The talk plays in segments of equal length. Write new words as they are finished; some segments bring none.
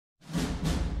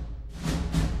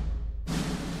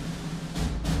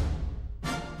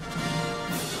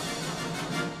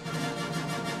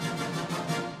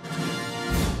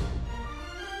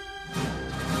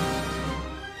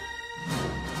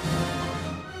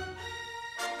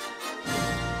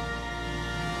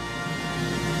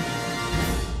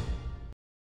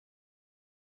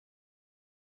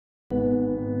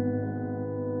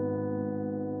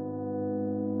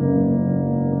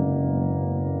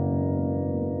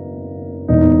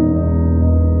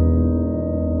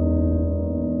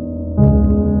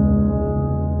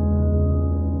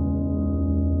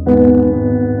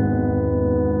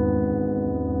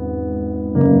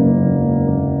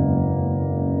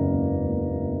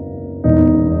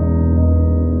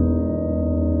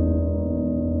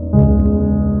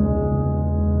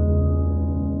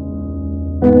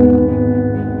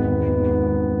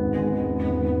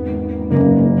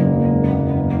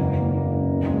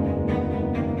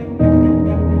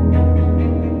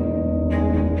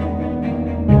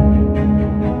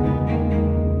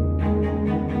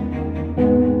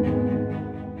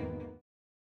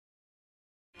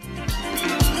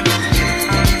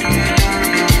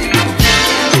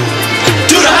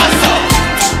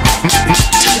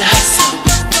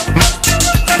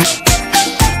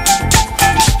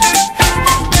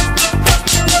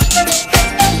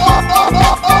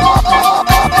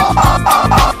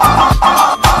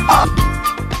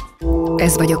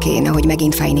Ez vagyok én, ahogy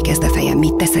megint fájni kezd a fejem.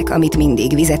 Mit teszek, amit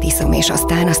mindig, vizet iszom, és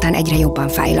aztán egyre jobban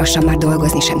fáj. Lassan már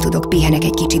dolgozni sem tudok, pihenek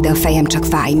egy kicsit, de a fejem csak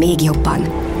fáj, még jobban.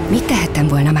 Mit tehettem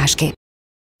volna másképp?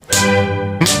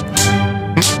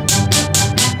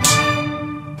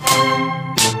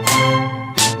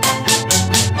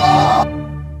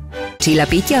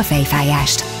 Csillapítja a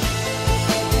fejfájást.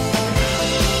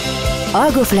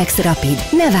 Algoflex Rapid.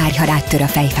 Ne várj, ha rád tör a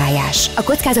fejfájás. A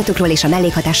kockázatokról és a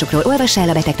mellékhatásokról olvassa el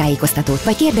a betegtájékoztatót,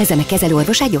 vagy kérdezze meg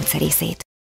kezelőorvosát, gyógyszerészét.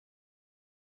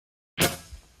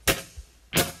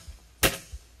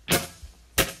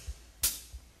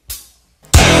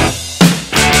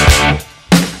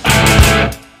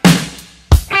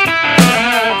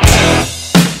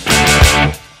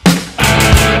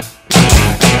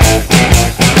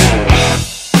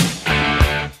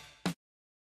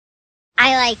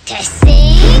 I like to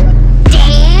sing,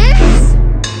 dance,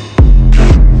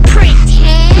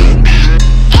 pretend,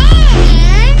 and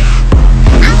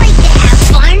I like to have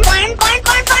fun.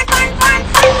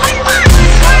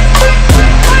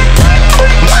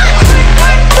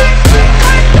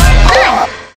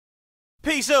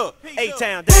 Peace up,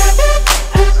 A-Town down.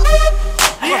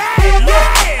 Yeah.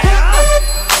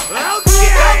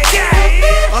 Okay.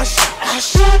 Hush.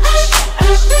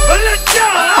 Let's go.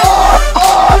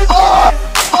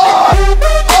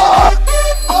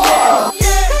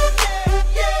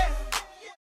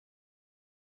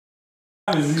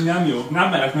 Ez nem jó, nem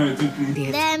merek nagyon tűnni.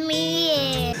 De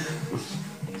miért?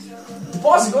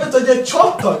 Bazd, olyan, hogy egy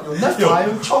csattanjon, ne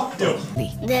fájjon, csattanjon.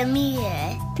 De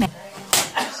miért?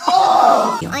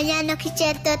 Anyának is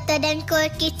ezt adtad,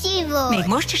 amikor kicsi volt? Még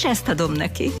most is ezt adom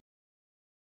neki.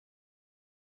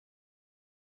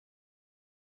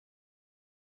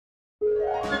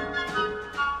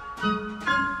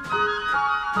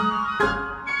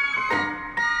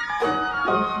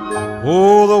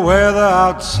 Oh, the weather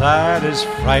outside is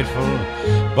frightful,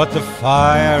 but the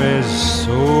fire is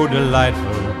so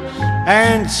delightful.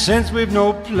 And since we've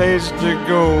no place to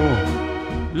go,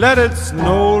 let it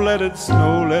snow, let it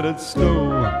snow, let it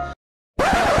snow.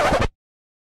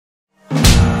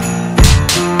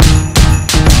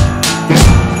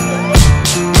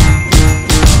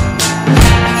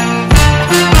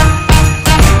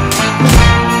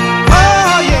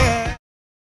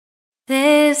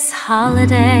 This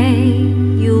holiday,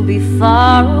 you'll be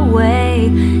far away,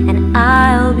 and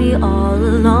I'll be all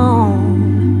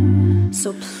alone.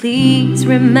 So please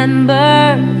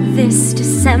remember this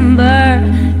December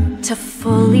to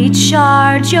fully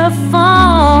charge your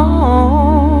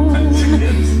phone.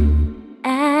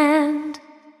 And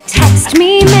text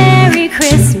me Merry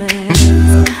Christmas,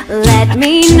 let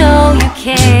me know you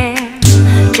care.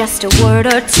 Just a word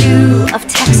or two of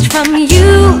text from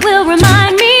you will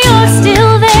remind me you're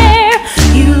still there.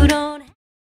 You don't.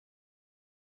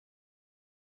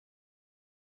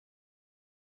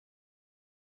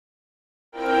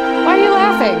 Why are you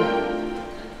laughing?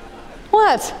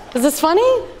 What? Is this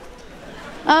funny?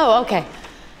 Oh, okay.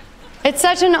 It's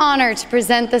such an honor to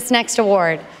present this next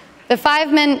award. The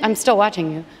 5 men, I'm still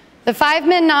watching you. The 5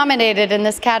 men nominated in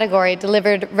this category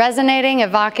delivered resonating,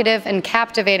 evocative, and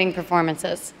captivating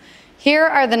performances. Here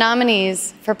are the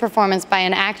nominees for performance by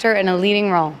an actor in a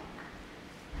leading role.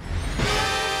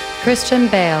 Christian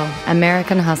Bale,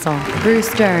 American Hustle.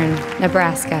 Bruce Dern,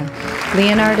 Nebraska.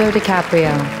 Leonardo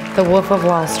DiCaprio, The Wolf of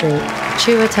Wall Street.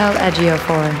 Chiwetel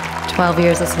Ejiofor, 12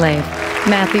 Years a Slave.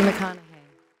 Matthew McConaughey,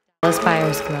 Dallas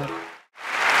Buyers Club.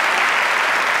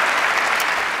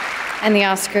 And the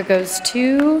Oscar goes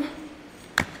to...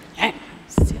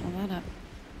 seal that up.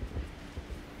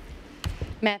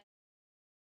 Matt.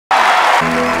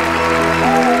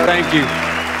 Thank you.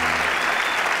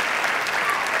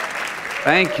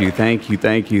 Thank you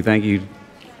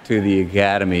to the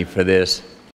Academy for this.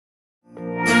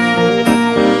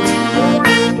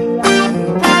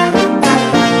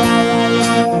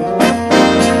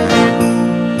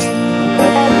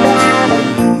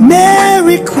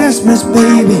 Merry Christmas,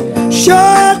 baby.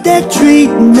 Sure they're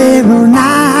treating me real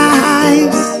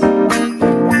nice.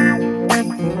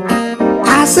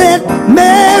 I said,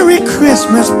 Merry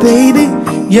Christmas, baby.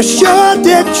 You sure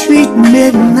they're treating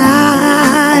me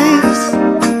nice.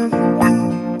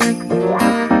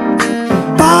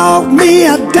 Bought me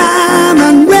a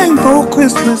diamond ring for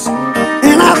Christmas,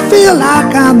 and I feel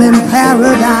like I'm in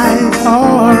paradise. Oh,